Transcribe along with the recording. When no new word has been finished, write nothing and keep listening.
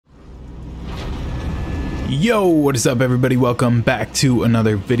Yo, what is up everybody? Welcome back to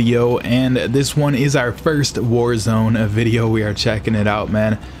another video, and this one is our first Warzone video. We are checking it out,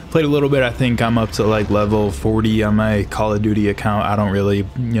 man. Played a little bit. I think I'm up to like level 40 on my Call of Duty account. I don't really,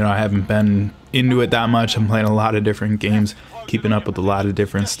 I haven't been into it that much. I'm playing a lot of different games, keeping up with a lot of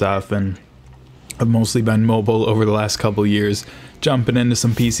different stuff, and I've mostly been mobile over the last couple years, jumping into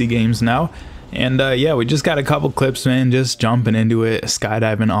some PC games now. And yeah, we just got a couple clips, man, just jumping into it,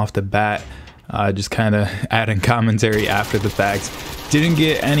 skydiving off the bat. Just kind of adding commentary after the fact. Didn't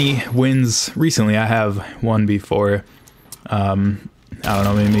get any wins recently. I have one before. I don't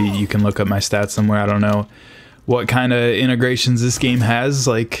know, maybe you can look up my stats somewhere. I don't know what kind of integrations this game has,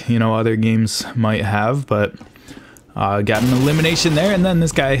 like, other games might have, but got an elimination there, and then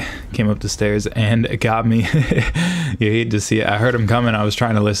this guy came up the stairs and got me. You hate to see it. I heard him coming. I was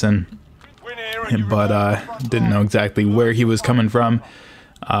trying to listen, but didn't know exactly where he was coming from.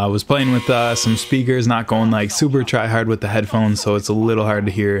 Was playing with some speakers, not going like super try hard with the headphones, so it's a little hard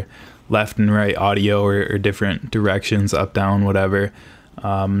to hear left and right audio or different directions, up, down, whatever.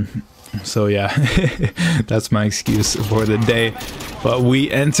 So yeah, that's my excuse for the day. But we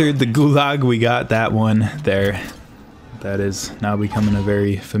entered the gulag. We got that one there. That is now becoming a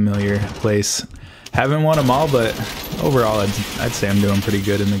very familiar place. Haven't won them all, but overall I'd say I'm doing pretty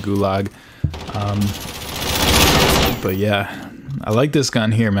good in the gulag. But yeah, I like this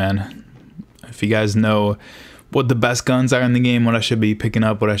gun here, man. If you guys know what the best guns are in the game, what I should be picking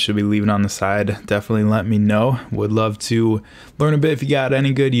up, what I should be leaving on the side, definitely let me know. Would love to learn a bit. If you got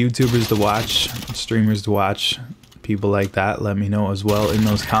any good YouTubers to watch, streamers to watch, people like that, let me know as well in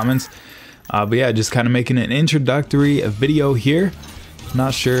those comments. But yeah, just kind of making an introductory video here.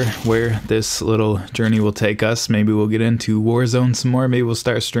 Not sure where this little journey will take us. Maybe we'll get into Warzone some more. Maybe we'll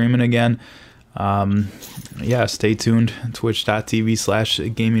start streaming again. Yeah, stay tuned.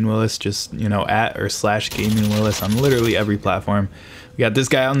 Twitch.tv/GamingWillis, just at or /GamingWillis on literally every platform. We got this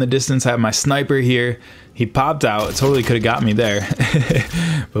guy out in the distance. I have my sniper here. He popped out. Totally could have got me there.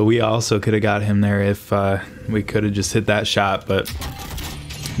 But we also could have got him there if we could have just hit that shot, but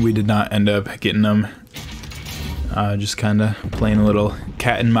we did not end up getting him. Just kind of playing a little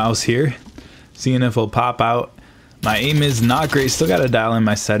cat and mouse here, seeing if he'll pop out. My aim is not great. Still got to dial in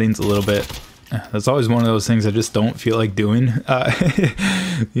my settings a little bit. That's always one of those things I just don't feel like doing.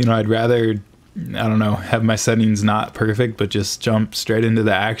 I'd rather, I don't know, have my settings not perfect, but just jump straight into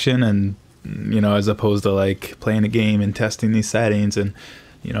the action, and as opposed to like playing a game and testing these settings and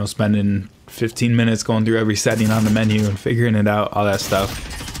spending 15 minutes going through every setting on the menu and figuring it out, all that stuff.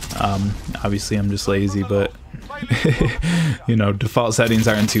 Obviously I'm just lazy, but default settings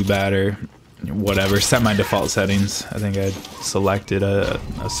aren't too bad, or whatever, semi-default settings. I think I selected a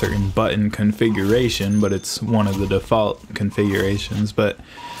certain button configuration, but it's one of the default configurations. But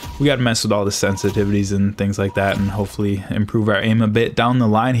we got to mess with all the sensitivities and things like that, and hopefully improve our aim a bit down the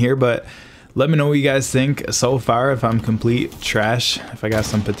line here. But let me know what you guys think so far, if I'm complete trash, if I got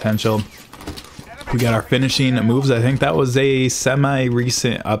some potential. We got our finishing moves. I think that was a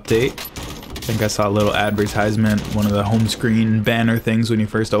semi-recent update. I think I saw a little advertisement, one of the home screen banner things when you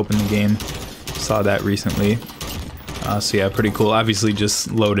first open the game. Saw that recently. So yeah, pretty cool. Obviously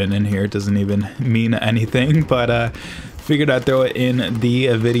just loading in here, it doesn't even mean anything, but figured I'd throw it in the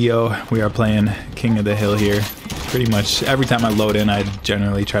video. We are playing King of the Hill here. Pretty much every time I load in, I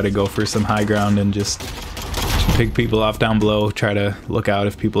generally try to go for some high ground and just pick people off down below. Try to look out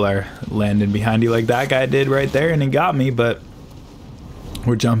if people are landing behind you like that guy did right there, and he got me. But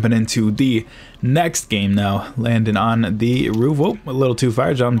we're jumping into the next game now. Landing on the roof. Whoa, a little too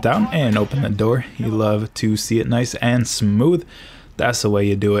far. Jump down and open the door. You love to see it nice and smooth. That's the way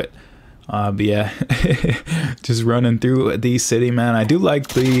you do it. But yeah, just running through the city, man. I do like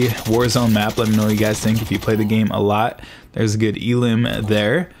the Warzone map. Let me know what you guys think if you play the game a lot. There's a good elim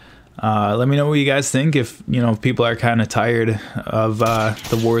there. Let me know what you guys think if people are kind of tired of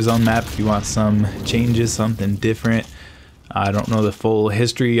the Warzone map, if you want some changes, something different. I don't know the full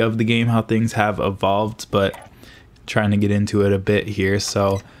history of the game, how things have evolved, but trying to get into it a bit here.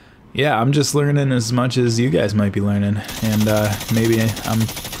 So yeah, I'm just learning as much as you guys might be learning, and maybe I'm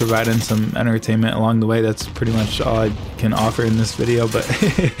providing some entertainment along the way. That's pretty much all I can offer in this video. But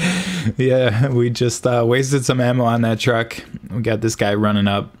yeah, we just wasted some ammo on that truck. We got this guy running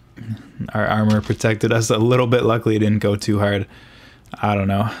up. Our armor protected us a little bit. Luckily it didn't go too hard. I don't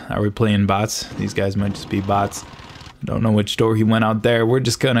know, are we playing bots? These guys might just be bots. Don't know which door he went out there. We're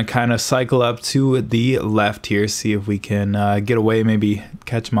just gonna kind of cycle up to the left here, see if we can get away, maybe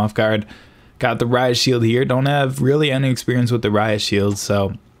catch him off guard. Got the riot shield here. Don't have really any experience with the riot shield,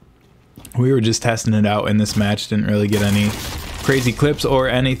 so we were just testing it out in this match. Didn't really get any crazy clips or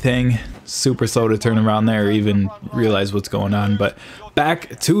anything. super slow to turn around there or even realize what's going on. But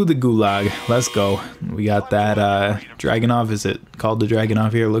back to the gulag. Let's go. We got that Dragunov. Is it called the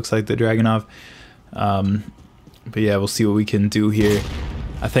Dragunov here? It looks like the Dragunov. But yeah, we'll see what we can do here.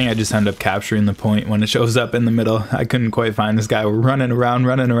 I think I just end up capturing the point when it shows up in the middle. I couldn't quite find this guy. We're running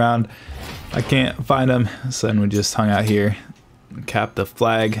around. I can't find him. So then we just hung out here. Cap the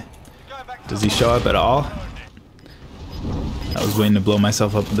flag. Does he show up at all? I was waiting to blow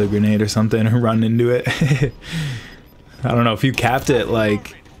myself up with a grenade or something or run into it. I don't know if you capped it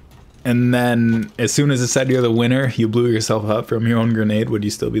like, and then as soon as it said you're the winner, you blew yourself up from your own grenade. Would you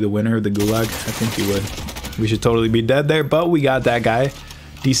still be the winner of the gulag? I think you would. We should totally be dead there, but we got that guy.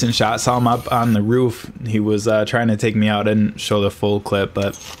 Decent shot. Saw him up on the roof. He was trying to take me out. I didn't show the full clip,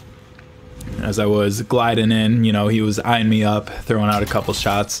 but as I was gliding in, you know, he was eyeing me up, throwing out a couple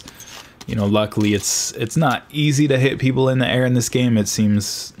shots. You know, luckily it's not easy to hit people in the air in this game. It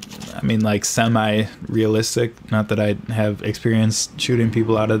seems, I mean, like semi-realistic. Not that I have experience shooting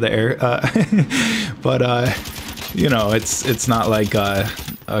people out of the air, but you know, it's not like a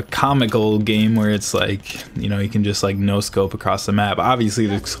comical game where it's like, you know, you can just like no scope across the map. Obviously,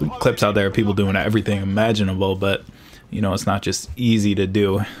 there's clips out there of people doing everything imaginable, but you know, it's not just easy to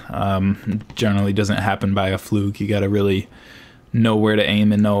do. Generally doesn't happen by a fluke. You got to really know where to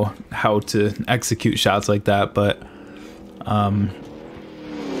aim and know how to execute shots like that. But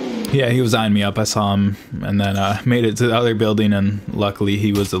yeah, he was eyeing me up. I saw him and then made it to the other building, and luckily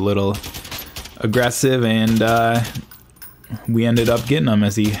he was a little aggressive, and we ended up getting him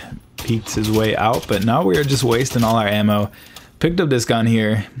as he peeked his way out. But now we are just wasting all our ammo. Picked up this gun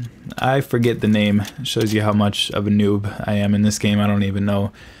here. I forget the name. It shows you how much of a noob I am in this game. I don't even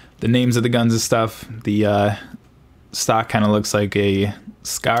know the names of the guns and stuff. The stock kind of looks like a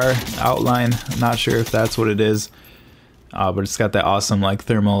scar outline. I'm not sure if that's what it is, but it's got that awesome like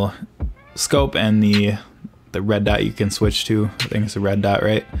thermal scope and the red dot you can switch to. I think it's a red dot,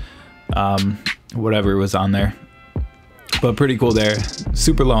 right? Whatever was on there, but pretty cool there.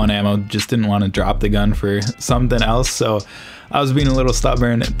 Super low on ammo, just didn't want to drop the gun for something else, so I was being a little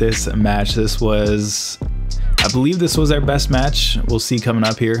stubborn at this match. This was, I believe this was our best match. We'll see coming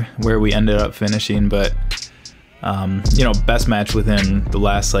up here where we ended up finishing, but you know, best match within the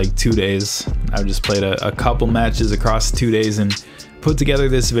last like 2 days. I've just played a couple matches across 2 days and put together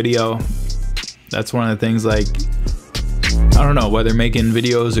this video. That's one of the things, like, I don't know, whether making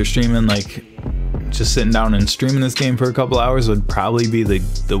videos or streaming, like just sitting down and streaming this game for a couple hours would probably be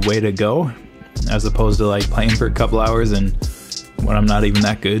the way to go, as opposed to like playing for a couple hours and when I'm not even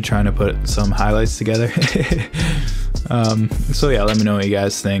that good trying to put some highlights together. So yeah, let me know what you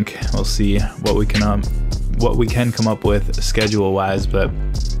guys think. We'll see what we can come up with schedule wise. But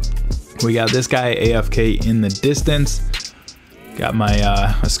we got this guy AFK in the distance. Got my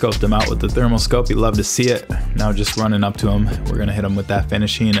I scoped him out with the thermal scope. You'd love to see it. Now just running up to him, we're gonna hit him with that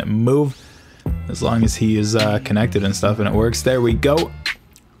finishing move, as long as he is connected and stuff and it works. There we go.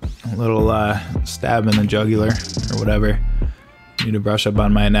 A little stab in the jugular or whatever. Need to brush up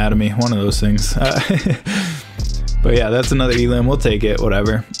on my anatomy, one of those things. But yeah, that's another elim. We'll take it,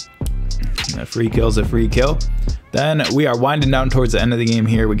 whatever. A free kill's a free kill. Then we are winding down towards the end of the game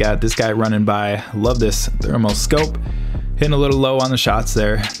here. We got this guy running by. Love this thermal scope. Hitting a little low on the shots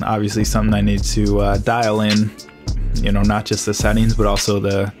there. Obviously something I need to dial in. You know, not just the settings, but also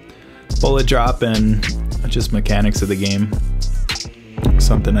the bullet drop and just mechanics of the game.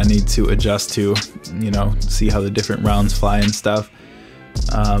 Something I need to adjust to, you know, see how the different rounds fly and stuff.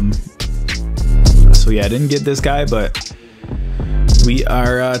 So yeah, I didn't get this guy, but we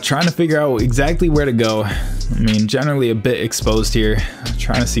are trying to figure out exactly where to go. I mean, generally a bit exposed here,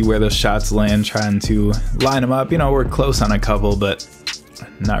 trying to see where those shots land, trying to line them up. You know, we're close on a couple, but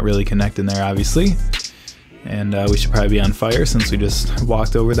not really connecting there, obviously. And we should probably be on fire since we just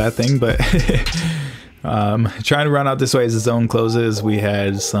walked over that thing, but trying to run out this way as the zone closes. We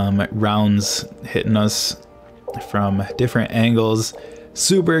had some rounds hitting us from different angles.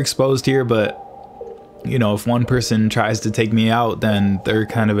 Super exposed here, but you know, if one person tries to take me out, then they're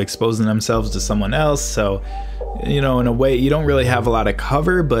kind of exposing themselves to someone else. So, you know, in a way, you don't really have a lot of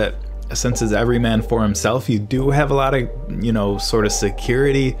cover, but since it's every man for himself, you do have a lot of, you know, sort of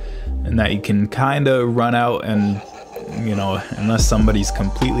security, and that you can kind of run out and, you know, unless somebody's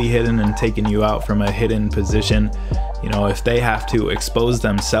completely hidden and taking you out from a hidden position, you know, if they have to expose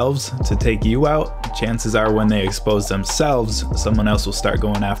themselves to take you out, chances are when they expose themselves, someone else will start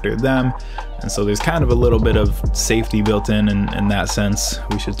going after them. And so there's kind of a little bit of safety built in that sense.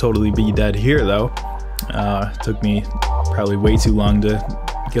 We should totally be dead here though. Took me probably way too long to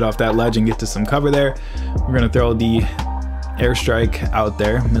get off that ledge and get to some cover there. We're gonna throw the airstrike out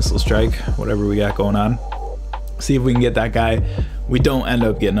there, missile strike, whatever we got going on. See if we can get that guy. We don't end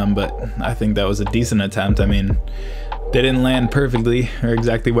up getting him, but I think that was a decent attempt. I mean, they didn't land perfectly or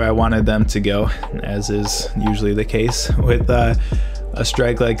exactly where I wanted them to go, as is usually the case with a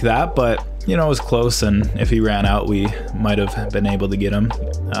strike like that, but you know, it was close, and if he ran out, we might have been able to get him.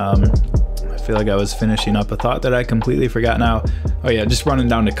 I feel like I was finishing up a thought that I completely forgot now. Oh yeah, just running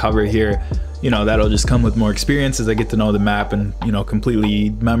down to cover here. You know, that'll just come with more experience as I get to know the map and, you know, completely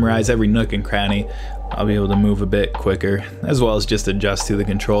memorize every nook and cranny. I'll be able to move a bit quicker, as well as just adjust to the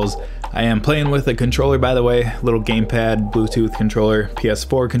controls. I am playing with a controller, by the way, little gamepad, Bluetooth controller,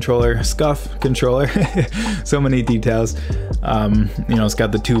 PS4 controller, SCUF controller, so many details. You know, it's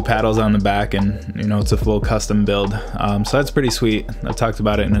got the 2 paddles on the back, and you know, it's a full custom build. So that's pretty sweet. I've talked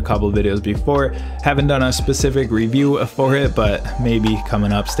about it in a couple of videos before. Haven't done a specific review for it, but maybe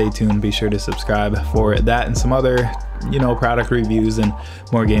coming up. Stay tuned. Be sure to subscribe for that and some other, you know, product reviews and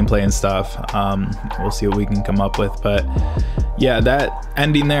more gameplay and stuff. We'll see what we can come up with, but yeah, that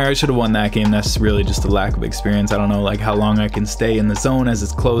ending there, I should have won that game. That's really just a lack of experience. I don't know like how long I can stay in the zone as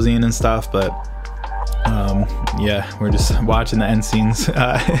it's closing and stuff, but yeah, we're just watching the end scenes.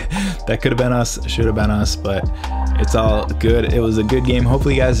 That could have been us, should have been us, but it's all good. It was a good game.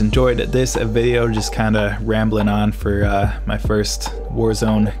 Hopefully you guys enjoyed this video, just kind of rambling on for my first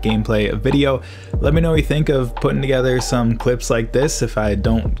Warzone gameplay video. Let me know what you think of putting together some clips like this if I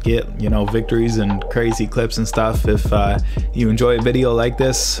don't get, you know, victories and crazy clips and stuff. If you enjoy a video like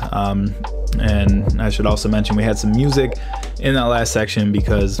this, and I should also mention we had some music in that last section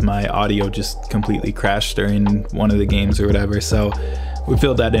because my audio just completely crashed during one of the games or whatever, so we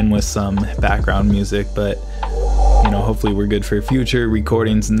filled that in with some background music. But you know, hopefully we're good for future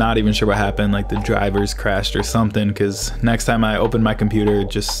recordings. Not even sure what happened, like the drivers crashed or something, because next time I opened my computer it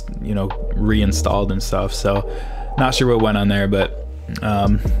just, you know, reinstalled and stuff, so not sure what went on there. But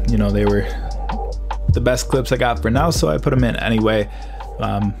you know, they were the best clips I got for now, so I put them in anyway.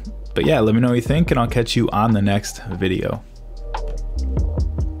 But yeah, let me know what you think, and I'll catch you on the next video.